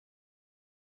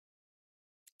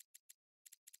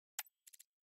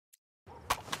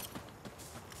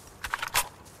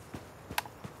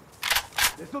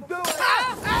This'll do it!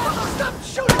 Stop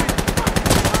shooting me!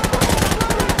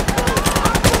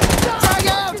 Drag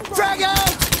out! Drag out!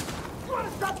 You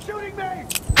wanna stop shooting me?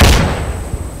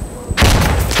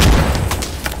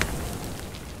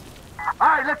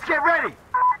 Alright, let's get ready!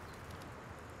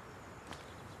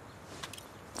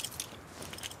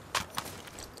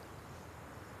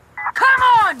 Come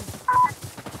on!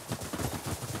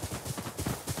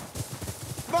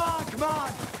 Come on, come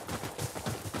on!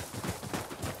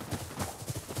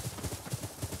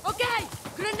 Okay,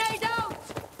 grenade out!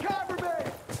 Cover me!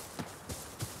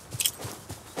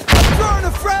 I'm throwing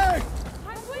a frag!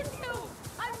 I'm with you!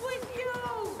 I'm with you!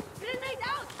 Grenade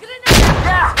out! Grenade out!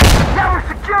 Yeah! Now we're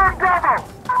securing Bravo!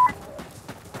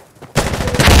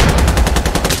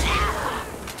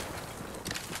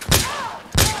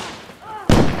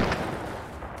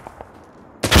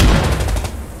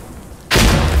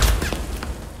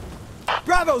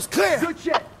 Bravo's clear! Good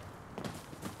shit!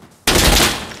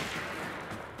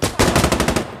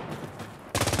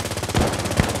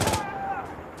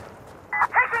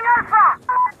 Taking Alpha!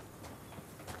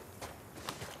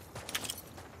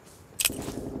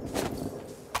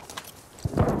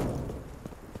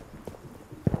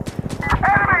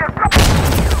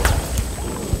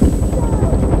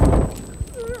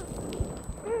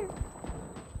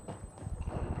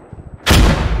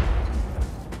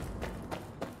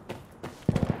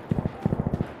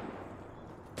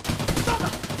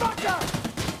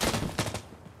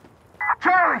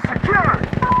 Charlie, secured!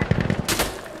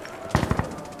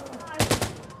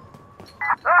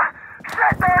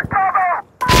 Shit there, Bravo!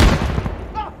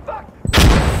 Oh, fuck!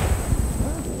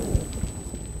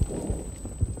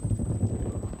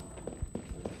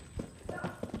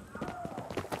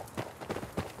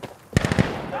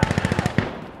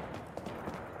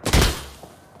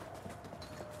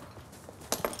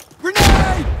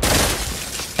 Grenade!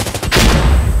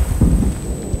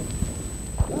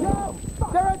 No!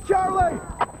 They're at Charlie!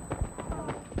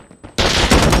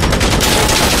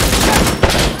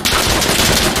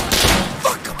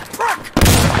 Fuck 'em! Fuck!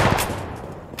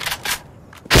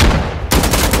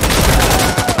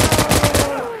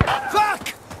 Fuck!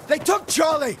 They took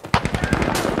Charlie!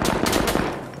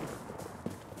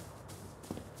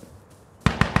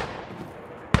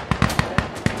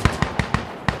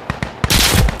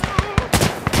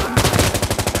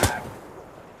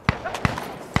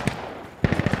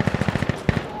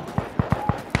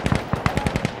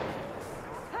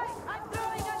 Hey, I'm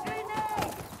throwing a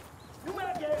grenade! You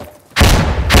make it!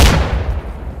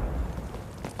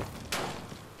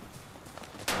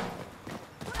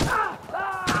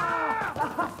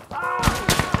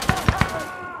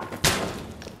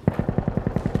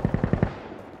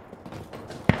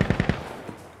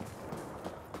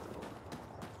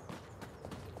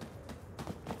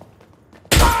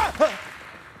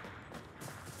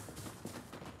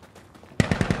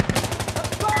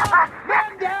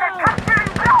 Man down!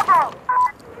 Capturing Bravo!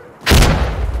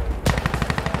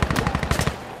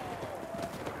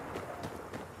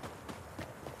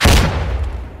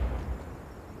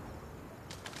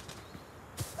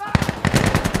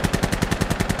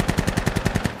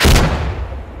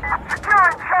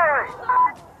 Securing Charlie!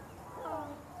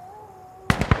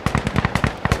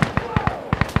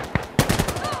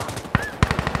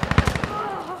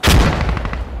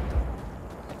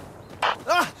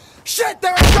 Ah! Shit!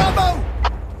 They're at Bravo!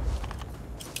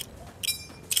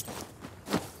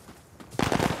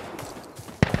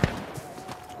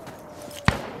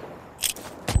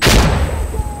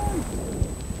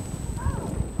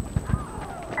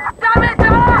 Damn it!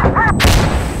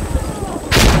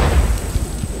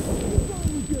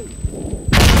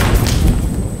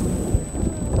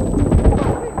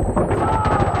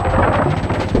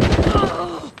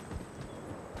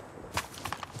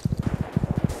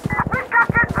 We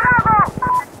captured Bravo!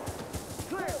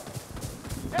 Clear!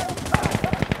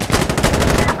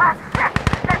 Ah, shit!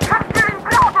 They're capturing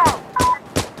Bravo!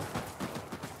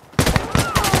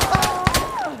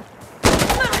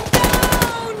 Man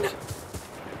down!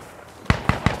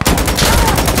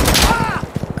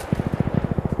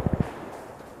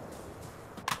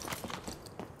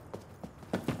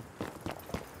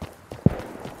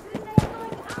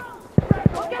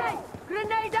 Okay,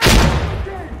 grenade out!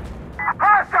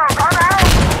 Hostile, run out!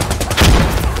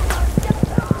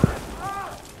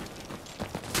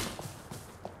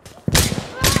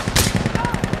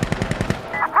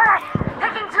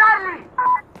 Taking Charlie!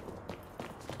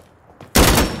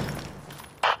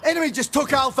 Enemy just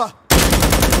took Alpha!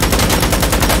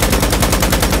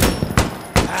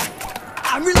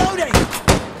 I'm reloading!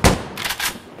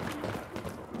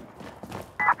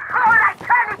 Alright,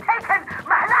 Charlie taken!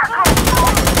 Mahlako!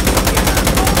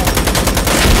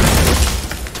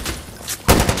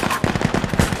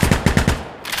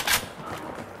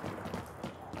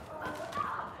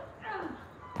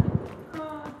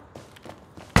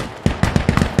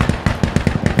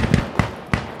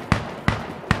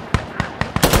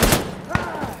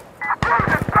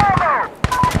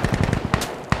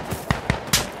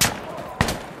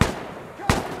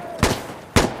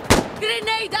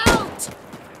 Grenade out!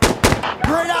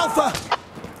 We're in Alpha!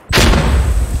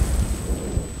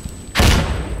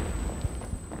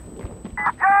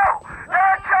 Go!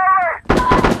 There, Charlie!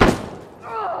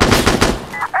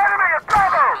 Enemy at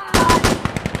Bravo!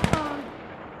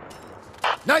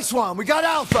 Nice one, we got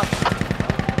Alpha!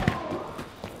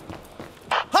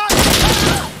 Hi!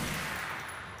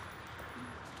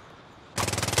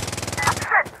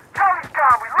 Shit! Charlie's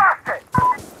gone! We lost it!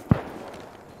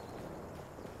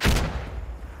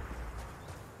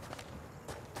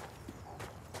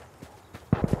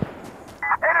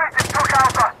 Enemy just took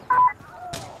Alpha!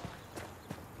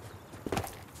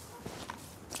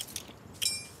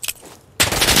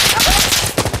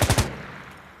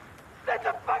 That's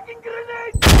a fucking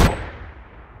grenade!